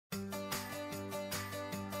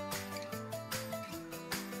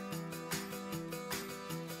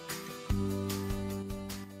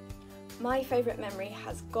My favourite memory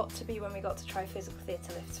has got to be when we got to try physical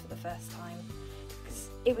theatre lifts for the first time, because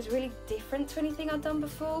it was really different to anything I'd done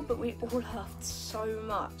before, but we all laughed so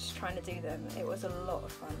much trying to do them. It was a lot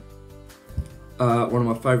of fun. One of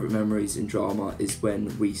my favourite memories in drama is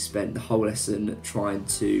when we spent the whole lesson trying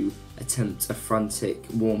to attempt a frantic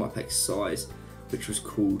warm-up exercise which was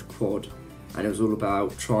called quad, and it was all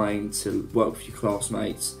about trying to work with your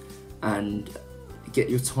classmates and get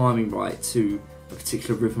your timing right to a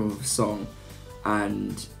particular rhythm of a song,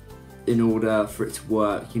 and in order for it to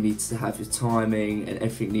work you needed to have your timing and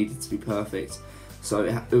everything needed to be perfect. So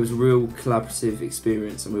it was a real collaborative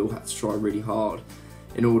experience and we all had to try really hard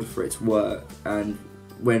in order for it to work, and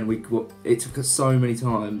it took us so many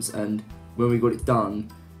times, and when we got it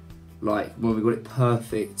done, like when we got it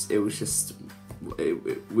perfect, it was just,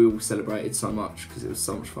 we all celebrated so much because it was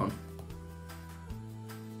so much fun.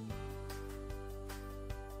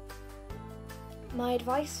 My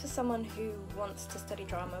advice for someone who wants to study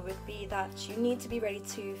drama would be that you need to be ready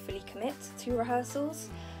to fully commit to rehearsals,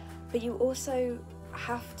 but you also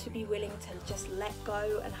have to be willing to just let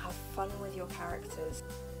go and have fun with your characters.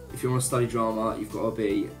 If you want to study drama, you've got to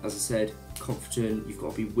be, as I said, confident, you've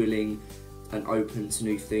got to be willing and open to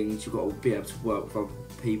new things, you've got to be able to work with other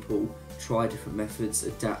people, try different methods,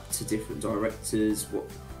 adapt to different directors,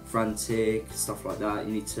 frantic, stuff like that.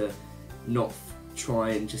 You need to not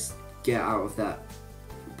try and just get out of that,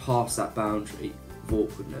 past that boundary of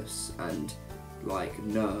awkwardness and like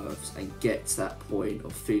nerves, and get to that point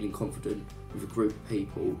of feeling confident with a group of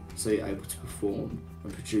people so you're able to perform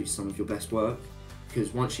and produce some of your best work.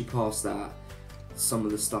 Because once you pass that, some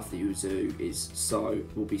of the stuff that you do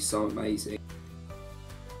will be so amazing.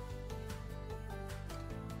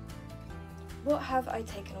 What have I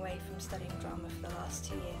taken away from studying drama for the last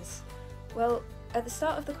 2 years? Well, at the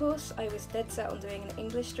start of the course I was dead set on doing an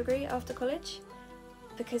English degree after college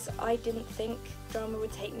because I didn't think drama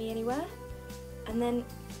would take me anywhere, and then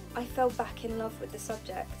I fell back in love with the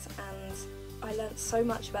subject and I learnt so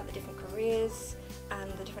much about the different careers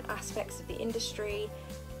and the different aspects of the industry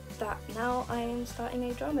that now I am starting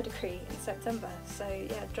a drama degree in September. So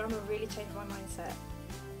yeah, drama really changed my mindset.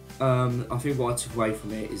 I think what I took away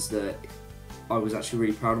from it is that I was actually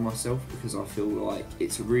really proud of myself, because I feel like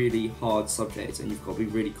it's a really hard subject and you've got to be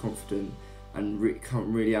really confident and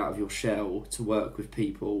come really out of your shell to work with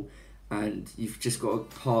people, and you've just got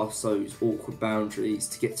to pass those awkward boundaries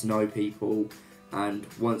to get to know people, and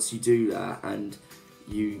once you do that and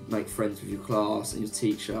you make friends with your class and your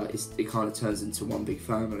teacher, it kind of turns into one big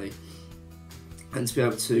family. And to be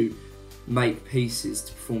able to make pieces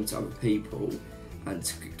to perform to other people and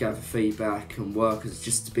to gather feedback and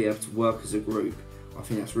just to be able to work as a group, I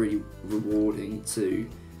think that's really rewarding, to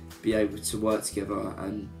be able to work together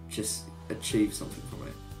and just achieve something from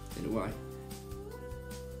it in a way.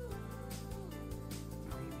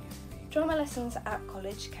 Drama lessons at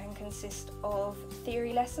college can consist of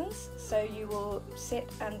theory lessons, so you will sit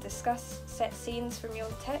and discuss set scenes from your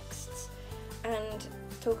texts and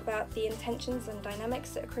talk about the intentions and dynamics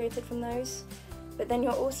that are created from those. But then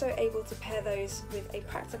you're also able to pair those with a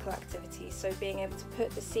practical activity, so being able to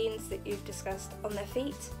put the scenes that you've discussed on their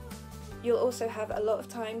feet. You'll also have a lot of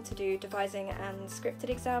time to do devising and scripted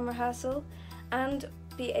exam rehearsal, and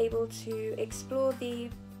be able to explore the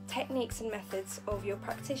techniques and methods of your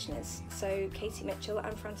practitioners, so Katie Mitchell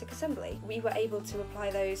and Frantic Assembly. We were able to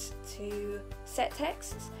apply those to set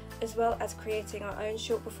texts, as well as creating our own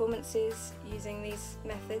short performances using these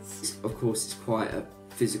methods. Of course, it's quite a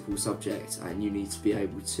physical subject and you need to be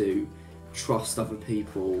able to trust other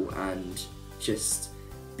people and just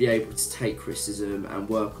be able to take criticism and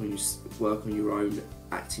work on your own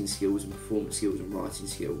acting skills and performance skills and writing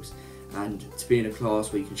skills, and to be in a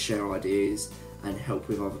class where you can share ideas and help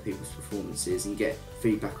with other people's performances and get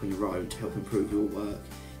feedback on your own to help improve your work.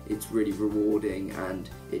 It's really rewarding, and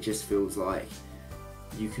it just feels like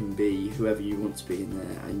you can be whoever you want to be in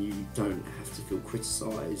there and you don't have to feel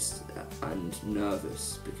criticised and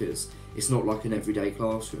nervous, because it's not like an everyday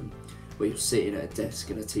classroom where you're sitting at a desk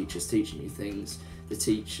and a teacher's teaching you things. The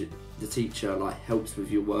teacher like helps with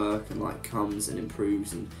your work and like comes and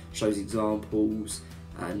improves and shows examples,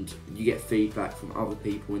 and you get feedback from other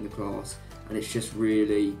people in the class, and it's just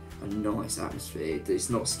really a nice atmosphere. It's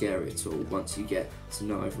not scary at all once you get to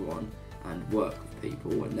know everyone and work with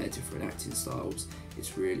people and their different acting styles.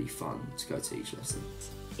 It's really fun to go to each lesson.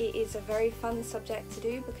 It is a very fun subject to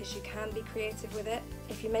do because you can be creative with it.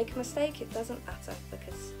 If you make a mistake, it doesn't matter,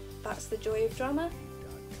 because that's the joy of drama.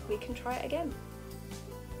 We can try it again.